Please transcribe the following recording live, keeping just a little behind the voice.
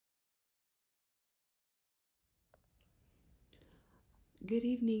Good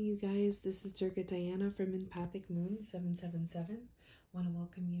evening, you guys. This is Durga Diana from Empathic Moon 777. Want to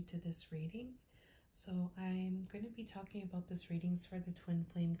welcome you to this reading. So I'm going to be talking about this readings for the Twin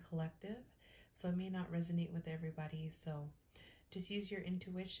Flame Collective. So it may not resonate with everybody. So just use your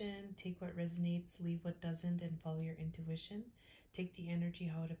intuition. Take what resonates, leave what doesn't, and follow your intuition. Take the energy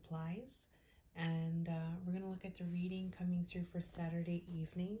how it applies. And we're going to look at the reading coming through for Saturday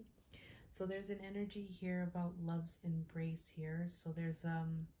evening. So there's an energy here about love's embrace here. So there's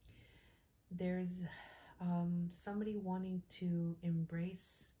somebody wanting to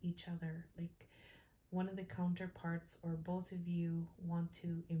embrace each other, like one of the counterparts or both of you want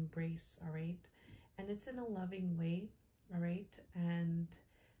to embrace, all right? And it's in a loving way, all right? And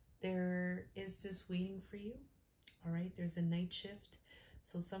there is this waiting for you, all right? There's a night shift.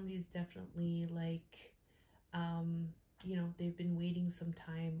 So somebody's definitely like, you know, they've been waiting some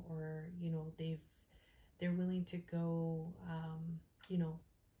time, or, you know, they're willing to go, you know,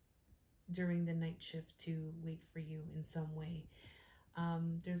 during the night shift to wait for you in some way.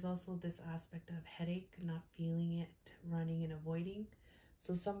 There's also this aspect of headache, not feeling it, running and avoiding.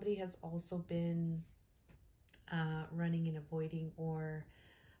 So somebody has also been running and avoiding, or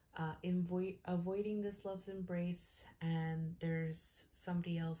avoiding this love's embrace, and there's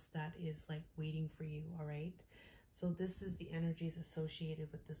somebody else that is like waiting for you, all right? So this is the energies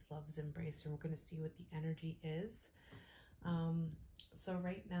associated with this love's embrace, and we're going to see what the energy is. So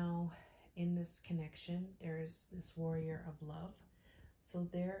right now in this connection, there's this warrior of love. So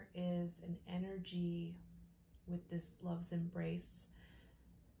there is an energy with this love's embrace.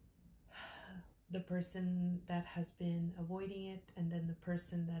 The person that has been avoiding it, and then the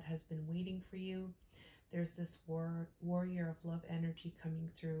person that has been waiting for you. There's this warrior of love energy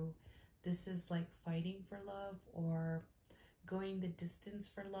coming through. This is like fighting for love or going the distance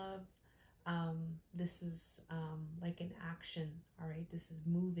for love. This is like an action, all right? This is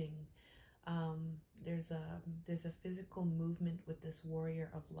moving. There's a physical movement with this warrior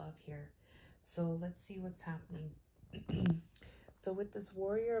of love here. So let's see what's happening. So with this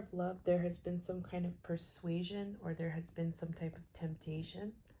warrior of love, there has been some kind of persuasion, or there has been some type of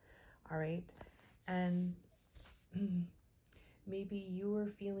temptation, all right? And maybe you were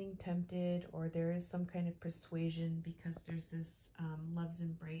feeling tempted, or there is some kind of persuasion because there's this love's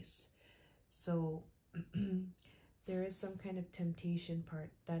embrace. So there is some kind of temptation part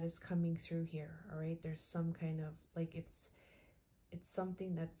that is coming through here, all right? There's some kind of, like, it's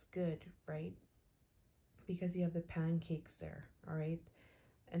something that's good, right? Because you have the pancakes there, all right?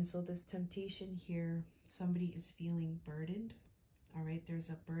 And so this temptation here, somebody is feeling burdened, all right? There's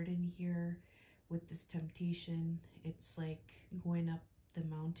a burden here with this temptation. It's like going up the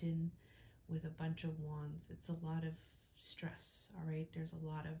mountain with a bunch of wands. It's a lot of stress, all right? There's a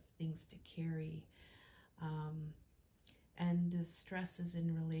lot of things to carry. And this stress is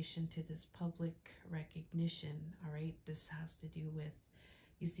in relation to this public recognition, all right? This has to do with,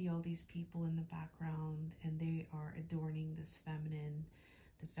 you see all these people in the background, and they are adorning this feminine.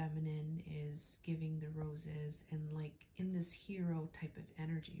 The feminine is giving the roses, and like in this hero type of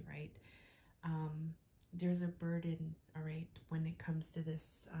energy, right? There's a burden, all right, when it comes to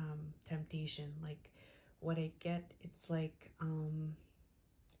this temptation. Like what I get, it's like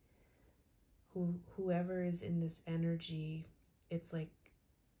whoever is in this energy, it's like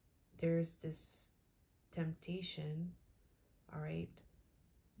there's this temptation, all right,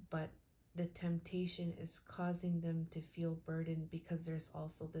 but the temptation is causing them to feel burdened because there's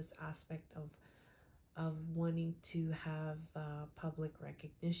also this aspect of wanting to have public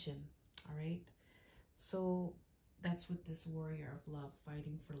recognition, all right? So that's with this warrior of love,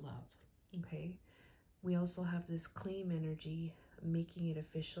 fighting for love, okay? We also have this claim energy, making it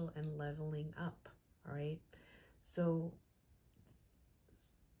official and leveling up, all right? So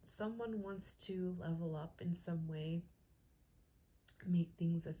someone wants to level up in some way, make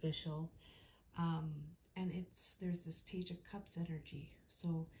things official, and there's this Page of Cups energy.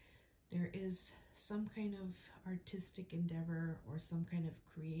 So there is some kind of artistic endeavor or some kind of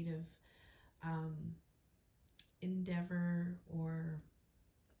creative endeavor or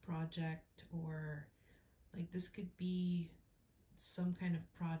project, or like this could be some kind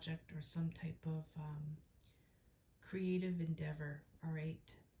of project or some type of creative endeavor, all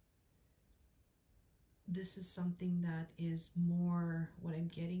right? This is something that is more, what I'm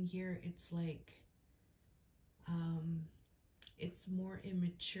getting here, it's like it's more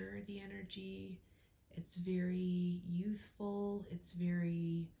immature, the energy. It's very youthful. It's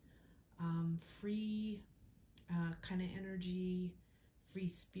very free kind of energy, free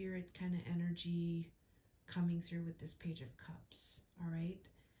spirit kind of energy coming through with this Page of Cups, all right?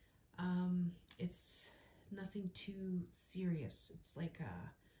 It's nothing nothing too serious. It's like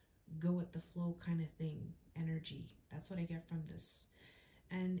a go with the flow kind of thing, energy. That's what I get from this.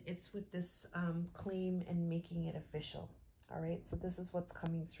 And it's with this claim and making it official. All right, so this is what's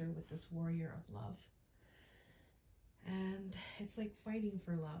coming through with this warrior of love. And it's like fighting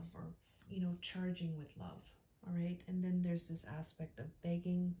for love, or, you know, charging with love. All right, and then there's this aspect of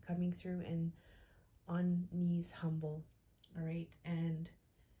begging coming through, and on knees, humble. All right, and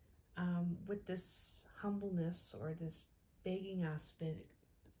with this humbleness or this begging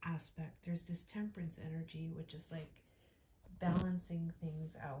aspect, there's this temperance energy, which is like balancing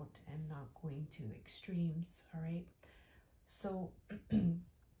things out and not going to extremes. All right, so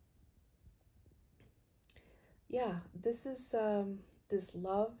yeah, this is this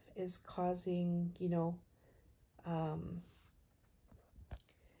love is causing, you know,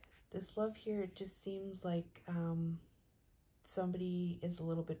 this love here, it just seems like somebody is a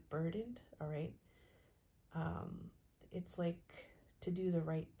little bit burdened. All right, it's like to do the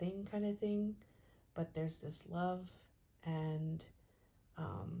right thing kind of thing, but there's this love, and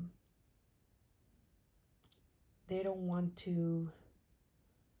they don't want to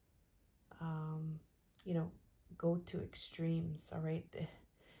you know, go to extremes. All right,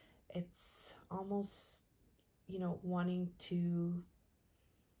 it's almost, you know, wanting to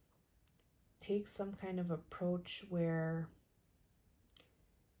take some kind of approach where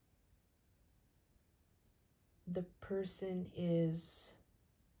the person is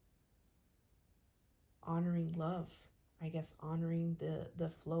honoring love, I guess, honoring the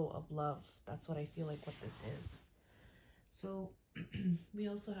flow of love. That's what I feel like what this is. So we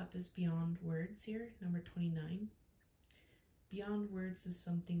also have this beyond words here, number 29. Beyond words is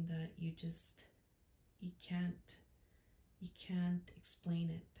something that you can't explain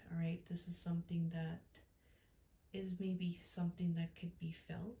it. All right, this is something that is maybe something that could be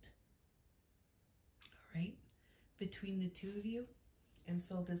felt, all right, between the two of you. And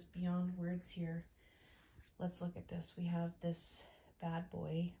so this beyond words here, let's look at this. We have this bad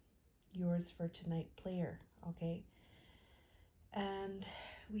boy, yours for tonight player, okay? And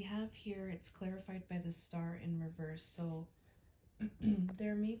we have here, it's clarified by the star in reverse. So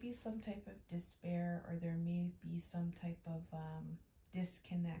there may be some type of despair, or there may be some type of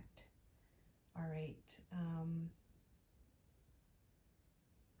disconnect. All right.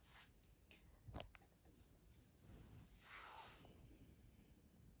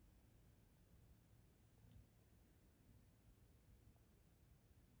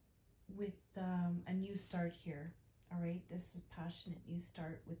 With a new start here. All right, this is passionate new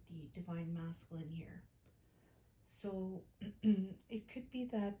start with the divine masculine here. So it could be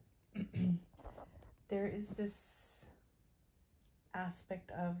that there is this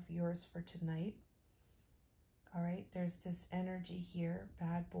aspect of yours for tonight. All right, there's this energy here,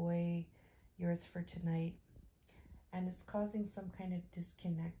 bad boy, yours for tonight. And it's causing some kind of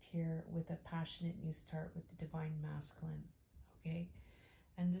disconnect here with a passionate new start with the divine masculine. Okay,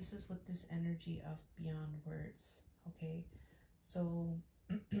 and this is what this energy of beyond words. Okay, so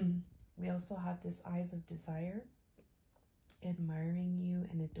we also have this eyes of desire, admiring you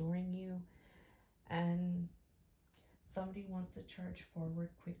and adoring you, and somebody wants to charge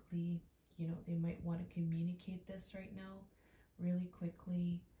forward quickly. You know, they might want to communicate this right now really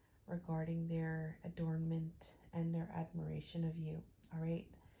quickly regarding their adornment and their admiration of you. All right,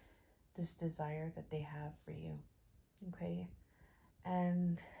 this desire that they have for you. Okay,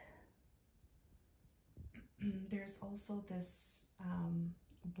 and there's also this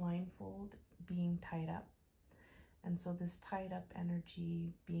blindfold being tied up. And so this tied up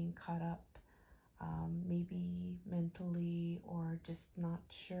energy, being caught up, maybe mentally or just not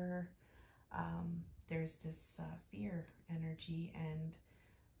sure. There's this fear energy, and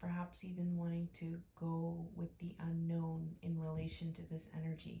perhaps even wanting to go with the unknown in relation to this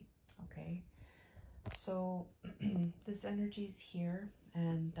energy. Okay, so this energy is here,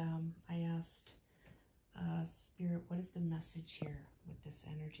 and I asked Spirit, what is the message here with this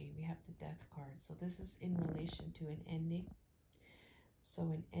energy? We have the Death card. So this is in relation to an ending.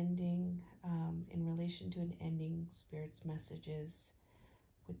 So an ending, in relation to an ending, Spirit's messages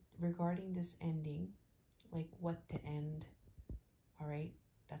regarding this ending, like what to end. All right,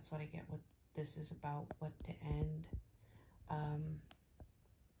 that's what I get, what this is about, what to end.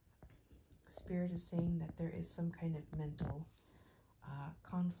 Spirit is saying that there is some kind of mental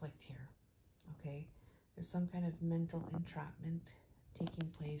conflict here. Okay, there's some kind of mental entrapment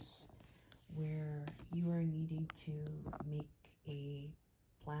taking place where you are needing to make a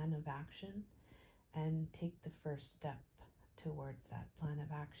plan of action and take the first step towards that plan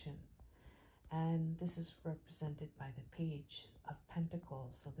of action. And this is represented by the Page of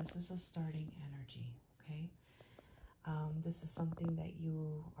Pentacles. So this is a starting energy, okay? This is something that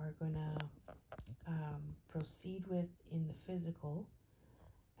you are going to proceed with in the physical,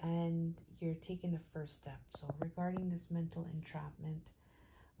 and you're taking the first step. So regarding this mental entrapment,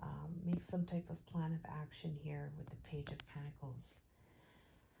 make some type of plan of action here with the Page of Pentacles.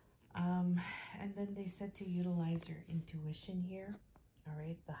 And then they said to utilize your intuition here, all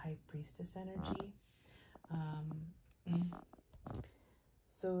right, the High Priestess energy.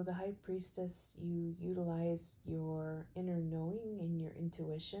 So the High Priestess, you utilize your inner knowing and your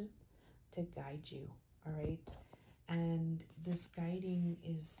intuition to guide you, all right? And this guiding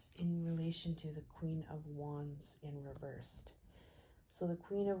is in relation to the Queen of Wands in reversed. So the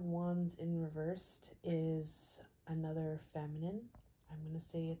Queen of Wands in reversed is another feminine. I'm going to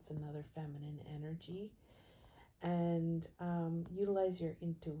say it's another feminine energy. And utilize your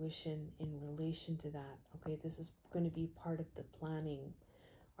intuition in relation to that. Okay, this is going to be part of the planning,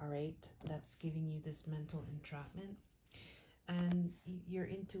 all right, that's giving you this mental entrapment. And your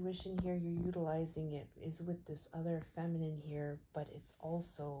intuition here, you're utilizing it, is with this other feminine here, but it's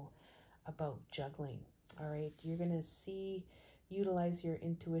also about juggling, all right? You're going to utilize your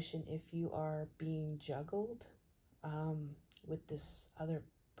intuition if you are being juggled with this other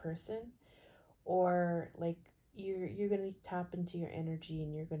person, or like you're going to tap into your energy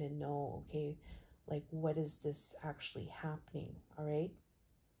and you're going to know, okay, like what is this actually happening, all right?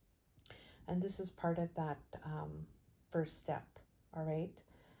 And this is part of that first step, all right?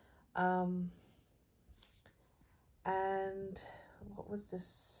 And what was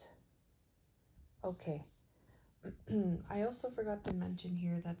this? Okay. I also forgot to mention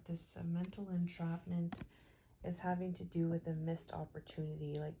here that this mental entrapment is having to do with a missed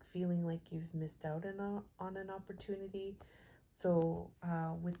opportunity, like feeling like you've missed out on an opportunity. So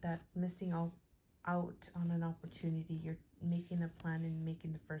with that missing out on an opportunity, you're making a plan and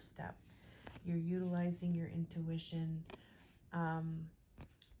making the first step. You're utilizing your intuition.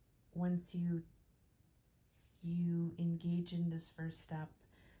 Once you engage in this first step,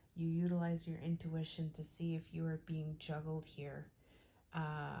 you utilize your intuition to see if you are being juggled here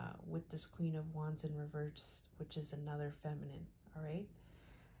with this Queen of Wands in reverse, which is another feminine, all right?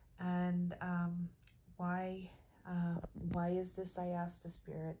 And why is this, I asked the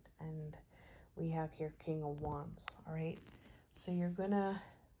Spirit, and we have here King of Wands, all right? So you're gonna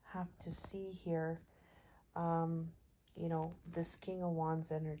have to see here, you know, this King of Wands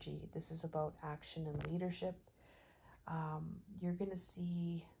energy. This is about action and leadership. You're gonna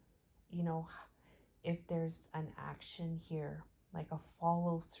see, you know, if there's an action here, like a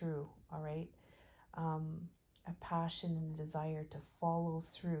follow through, all right? A passion and a desire to follow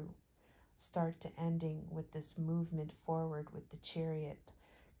through, start to ending with this movement forward with the Chariot.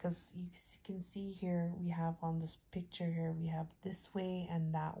 Because you can see here, we have on this picture here, we have this way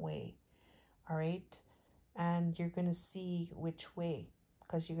and that way, all right? And you're going to see which way,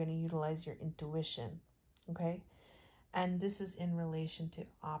 because you're going to utilize your intuition, okay? And this is in relation to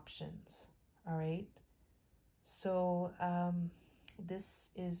options, all right? So this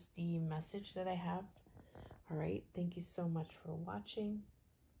is the message that I have, all right? Thank you so much for watching.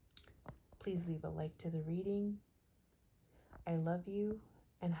 Please leave a like to the reading. I love you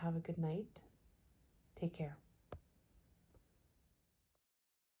and have a good night. Take care.